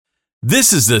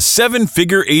This is the Seven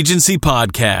Figure Agency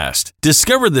Podcast.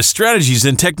 Discover the strategies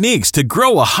and techniques to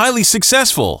grow a highly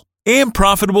successful and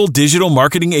profitable digital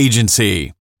marketing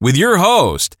agency with your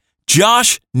host,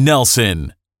 Josh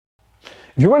Nelson.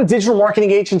 If you run a digital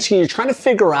marketing agency and you're trying to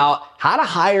figure out how to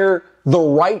hire the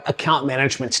right account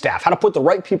management staff, how to put the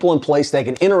right people in place that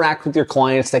can interact with your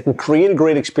clients, that can create a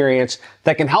great experience,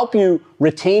 that can help you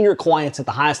retain your clients at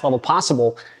the highest level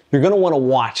possible, you're going to want to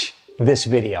watch this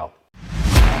video.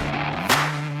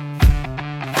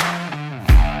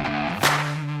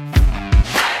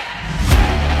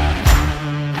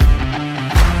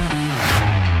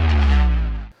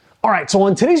 All right, so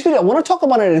in today's video, I want to talk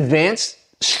about an advanced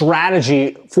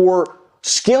strategy for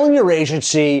scaling your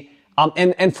agency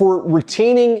and for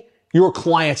retaining your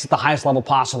clients at the highest level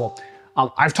possible.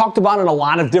 I've talked about in a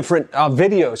lot of different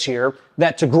videos here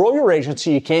that to grow your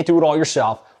agency, you can't do it all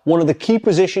yourself. One of the key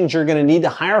positions you're going to need to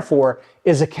hire for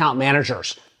is account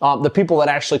managers, the people that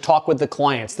actually talk with the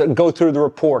clients, that go through the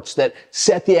reports, that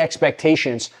set the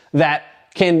expectations,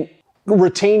 that can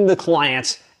retain the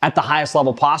clients at the highest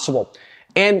level possible.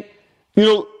 And, you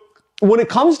know, when it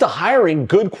comes to hiring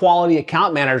good quality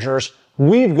account managers,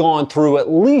 we've gone through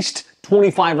at least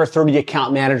 25 or 30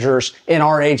 account managers in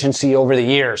our agency over the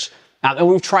years. And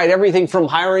we've tried everything from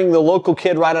hiring the local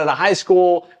kid right out of high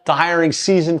school to hiring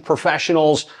seasoned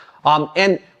professionals.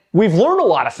 And we've learned a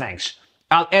lot of things.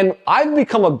 And I've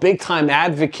become a big time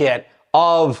advocate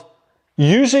of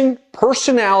using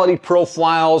personality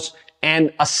profiles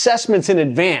and assessments in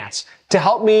advance to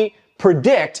help me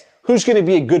predict who's going to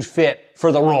be a good fit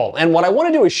for the role. And what I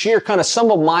want to do is share kind of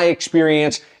some of my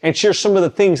experience and share some of the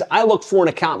things I look for in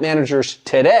account managers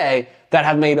today that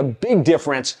have made a big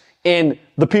difference in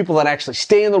the people that actually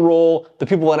stay in the role, the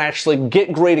people that actually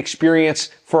get great experience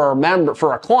for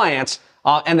our clients,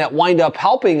 and that wind up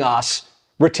helping us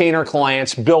retain our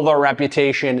clients, build our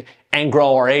reputation, and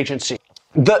grow our agency.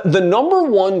 The number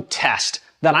one test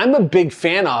that I'm a big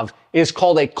fan of is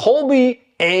called a Kolbe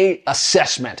A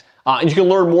assessment. And you can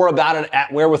learn more about it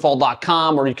at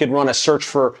wherewithal.com, or you could run a search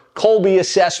for Kolbe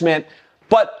assessment.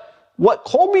 But what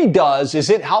Kolbe does is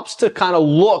it helps to kind of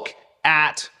look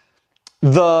at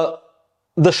the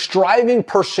striving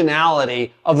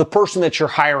personality of the person that you're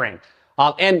hiring.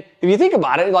 And if you think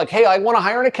about it, like, hey, I want to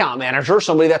hire an account manager,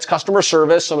 somebody that's customer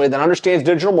service, somebody that understands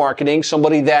digital marketing,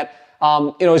 somebody that,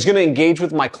 is going to engage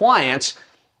with my clients.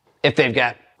 If they've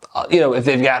got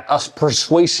a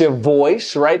persuasive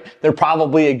voice, right, they're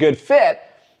probably a good fit.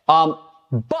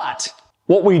 But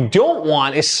what we don't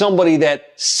want is somebody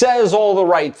that says all the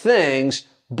right things,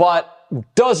 but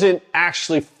doesn't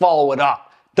actually follow it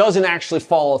up, doesn't actually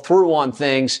follow through on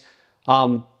things,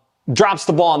 drops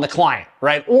the ball on the client,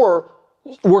 right? Or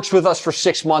works with us for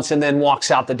 6 months and then walks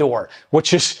out the door,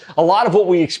 which is a lot of what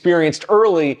we experienced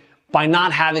early by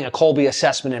not having a Kolbe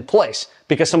assessment in place.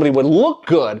 Because somebody would look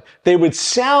good, they would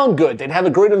sound good, they'd have a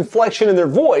great inflection in their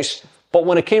voice, but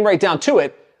when it came right down to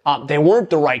it, they weren't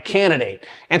the right candidate.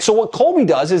 And so what Kolbe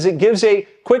does is it gives a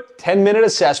quick 10-minute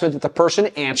assessment that the person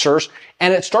answers,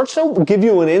 and it starts to give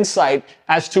you an insight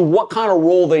as to what kind of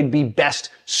role they'd be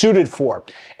best suited for.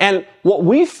 And what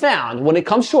we found when it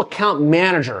comes to account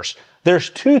managers, there's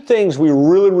two things we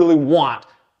really, really want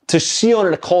to see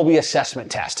on a Kolbe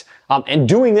assessment test. And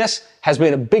doing this has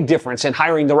made a big difference in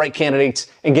hiring the right candidates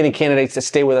and getting candidates that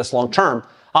stay with us long term.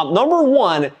 Number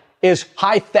one is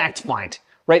high fact find,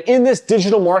 right? In this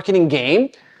digital marketing game,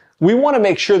 we want to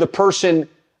make sure the person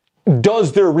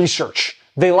does their research.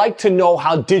 They like to know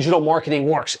how digital marketing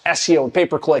works, SEO and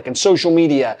pay-per-click and social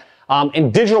media.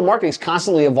 And digital marketing is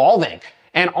constantly evolving.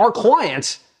 And our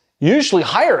clients usually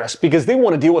hire us because they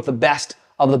want to deal with the best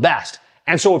of the best.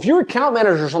 And so if your account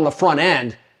managers on the front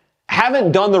end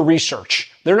haven't done the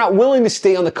research, they're not willing to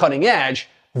stay on the cutting edge,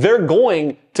 they're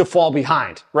going to fall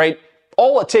behind, right?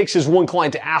 All it takes is one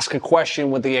client to ask a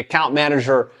question when the account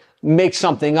manager makes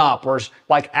something up or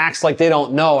acts like they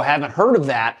don't know, haven't heard of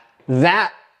that.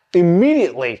 That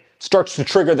immediately starts to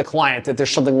trigger the client that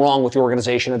there's something wrong with the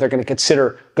organization and they're going to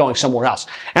consider going somewhere else.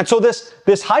 And so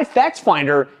this high fact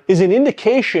finder is an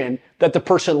indication that the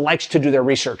person likes to do their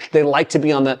research. They like to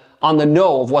be on the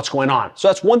know of what's going on. So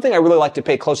that's one thing I really like to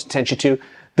pay close attention to.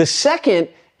 The second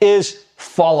is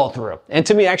follow through. And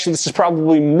to me, actually, this is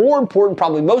probably more important,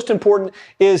 probably most important,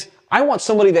 is I want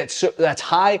somebody that's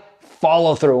high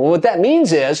follow through. And what that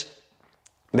means is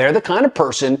they're the kind of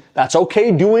person that's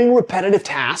okay doing repetitive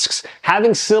tasks,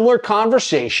 having similar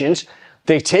conversations,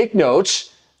 they take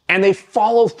notes, and they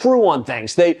follow through on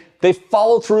things. They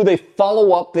follow through, they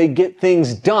follow up, they get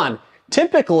things done.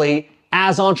 Typically,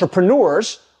 as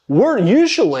entrepreneurs, we're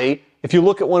usually, if you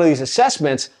look at one of these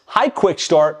assessments, high quick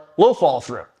start, low follow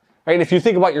through. right? If you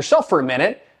think about yourself for a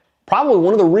minute, probably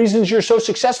one of the reasons you're so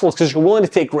successful is because you're willing to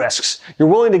take risks. You're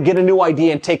willing to get a new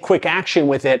idea and take quick action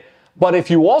with it. But if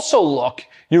you also look,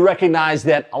 you recognize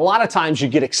that a lot of times you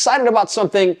get excited about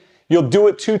something, you'll do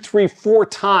it 2, 3, 4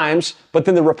 times, but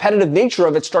then the repetitive nature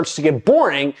of it starts to get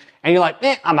boring, and you're like,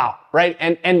 I'm out, right?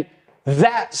 And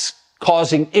that's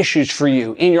causing issues for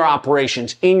you in your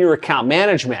operations, in your account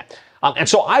management. And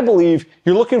so I believe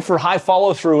you're looking for high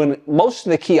follow-through in most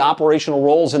of the key operational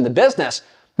roles in the business,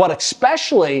 but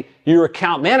especially your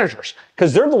account managers,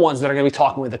 because they're the ones that are going to be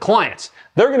talking with the clients.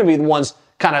 They're going to be the ones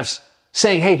kind of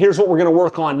saying, hey, here's what we're going to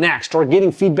work on next, or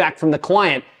getting feedback from the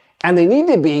client. And they need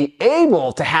to be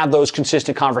able to have those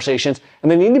consistent conversations,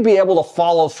 and they need to be able to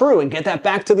follow through and get that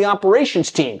back to the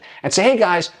operations team and say, hey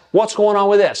guys, what's going on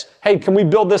with this? Hey, can we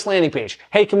build this landing page?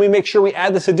 Hey, can we make sure we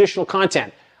add this additional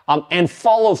content? And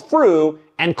follow through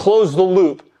and close the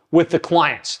loop with the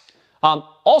clients.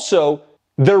 Also,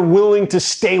 they're willing to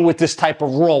stay with this type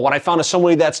of role. What I found is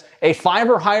somebody that's a 5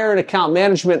 or higher in account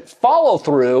management follow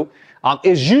through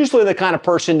is usually the kind of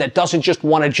person that doesn't just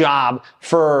want a job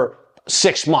for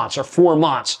 6 months or 4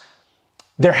 months.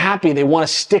 They're happy. They want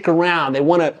to stick around. They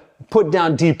want to put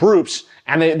down deep roots,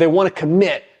 and they want to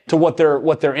commit to what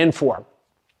they're in for.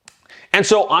 And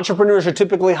so entrepreneurs are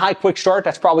typically high quick start.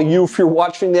 That's probably you if you're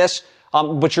watching this.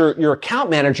 But your account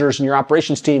managers and your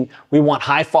operations team, we want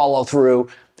high follow through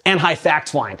and high fact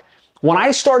find. When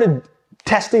I started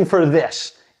testing for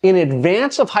this in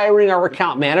advance of hiring our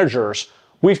account managers,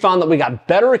 we found that we got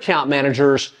better account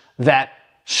managers that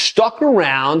stuck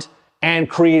around and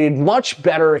created much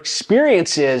better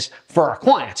experiences for our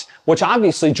clients, which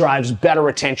obviously drives better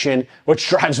retention, which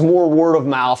drives more word of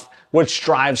mouth, which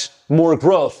drives more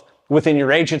growth within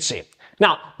your agency.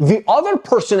 Now, the other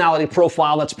personality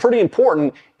profile that's pretty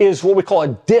important is what we call a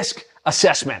DISC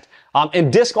assessment.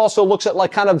 And DISC also looks at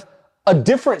like kind of a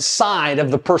different side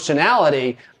of the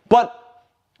personality, but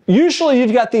usually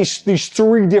you've got these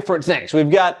 3 different things. We've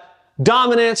got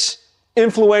dominance,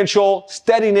 influential,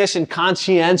 steadiness, and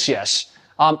conscientious.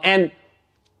 And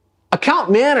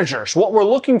account managers, what we're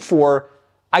looking for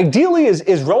ideally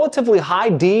is relatively high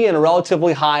D and a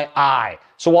relatively high I.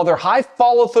 So while they're high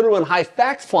follow through and high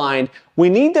fact find, we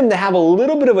need them to have a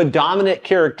little bit of a dominant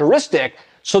characteristic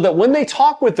so that when they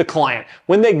talk with the client,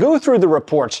 when they go through the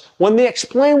reports, when they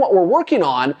explain what we're working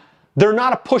on, they're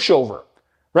not a pushover,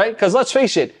 right? Because let's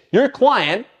face it, your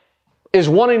client is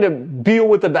wanting to deal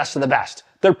with the best of the best.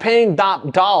 They're paying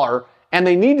top dollar, and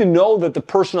they need to know that the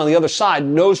person on the other side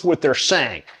knows what they're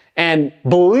saying and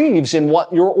believes in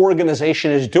what your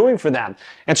organization is doing for them.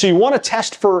 And so you want to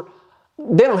test for,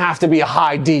 they don't have to be a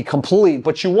high D complete,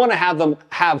 but you want to have them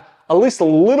have at least a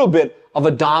little bit of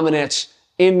a dominance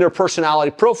in their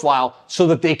personality profile so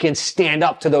that they can stand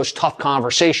up to those tough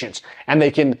conversations and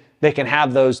they can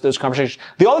have those conversations.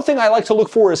 The other thing I like to look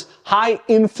for is high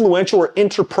influential or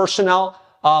interpersonal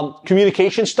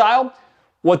communication style.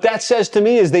 What that says to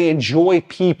me is they enjoy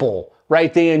people,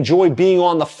 right? They enjoy being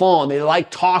on the phone. They like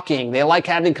talking. They like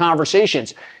having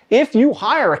conversations. If you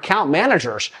hire account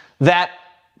managers that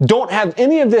don't have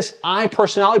any of this I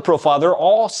personality profile, they're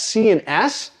all C and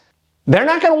S, they're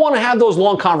not going to want to have those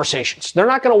long conversations. They're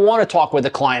not going to want to talk with the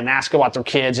client and ask about their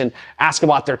kids and ask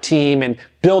about their team and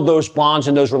build those bonds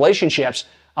and those relationships.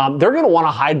 They're going to want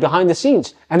to hide behind the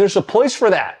scenes. And there's a place for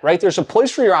that, right? There's a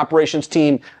place for your operations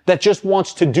team that just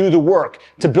wants to do the work,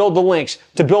 to build the links,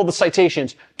 to build the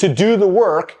citations, to do the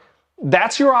work.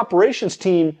 That's your operations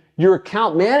team. Your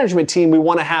account management team, we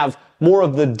want to have more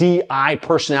of the DI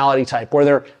personality type where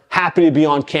they're happy to be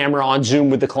on camera, on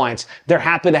Zoom with the clients. They're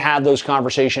happy to have those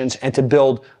conversations and to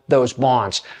build those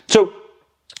bonds. So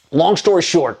long story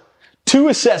short, 2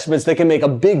 assessments that can make a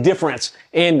big difference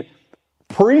in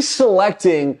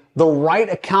pre-selecting the right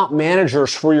account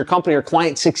managers for your company or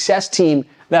client success team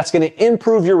that's going to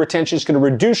improve your retention, it's going to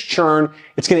reduce churn,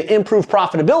 it's going to improve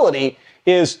profitability,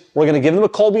 is we're going to give them a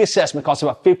Kolbe assessment, costs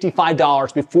about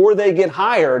 $55 before they get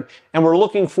hired, and we're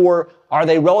looking for, are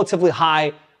they relatively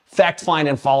high fact find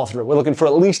and follow through? We're looking for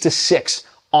at least a 6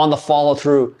 on the follow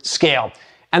through scale.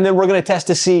 And then we're going to test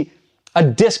to see a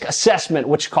DISC assessment,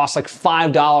 which costs like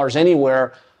 $5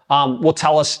 anywhere, will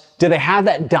tell us, do they have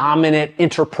that dominant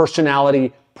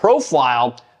interpersonality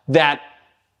profile that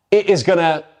is going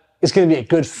to be a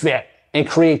good fit and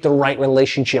create the right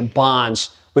relationship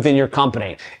bonds within your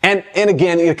company. And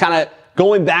again, you're kind of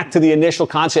going back to the initial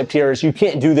concept here is you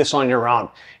can't do this on your own.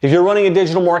 If you're running a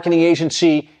digital marketing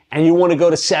agency and you want to go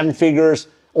to 7 figures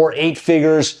or 8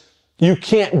 figures, you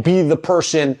can't be the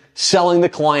person selling the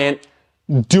client,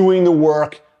 doing the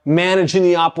work, managing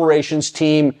the operations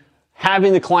team,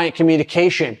 having the client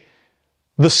communication.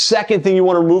 The second thing you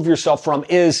want to remove yourself from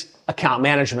is account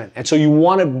management. And so you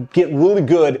want to get really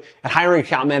good at hiring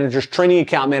account managers, training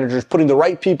account managers, putting the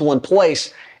right people in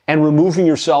place, and removing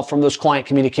yourself from those client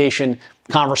communication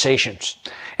conversations.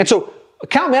 And so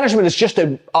account management is just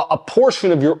a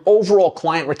portion of your overall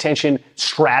client retention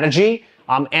strategy.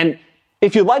 And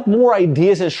if you'd like more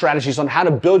ideas and strategies on how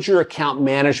to build your account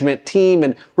management team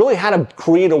and really how to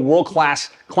create a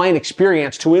world-class client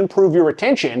experience to improve your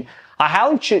retention, I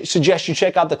highly suggest you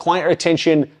check out the Client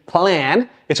Retention Plan.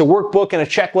 It's a workbook and a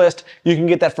checklist. You can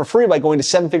get that for free by going to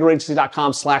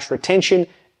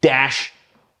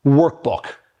sevenfigureagency.com/retention-workbook.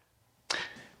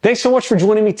 Thanks so much for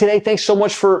joining me today. Thanks so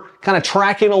much for kind of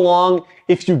tracking along.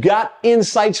 If you got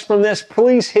insights from this,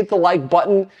 please hit the like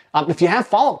button. If you have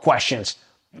follow-up questions,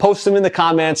 post them in the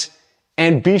comments,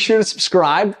 and be sure to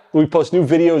subscribe. We post new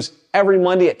videos every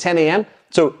Monday at 10 a.m.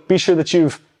 So be sure that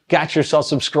you've got yourself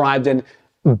subscribed, and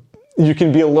you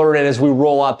can be alerted as we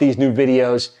roll out these new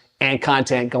videos and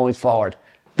content going forward.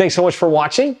 Thanks so much for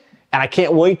watching, and I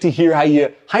can't wait to hear how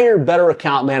you hire better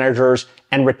account managers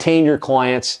and retain your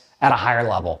clients at a higher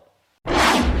level.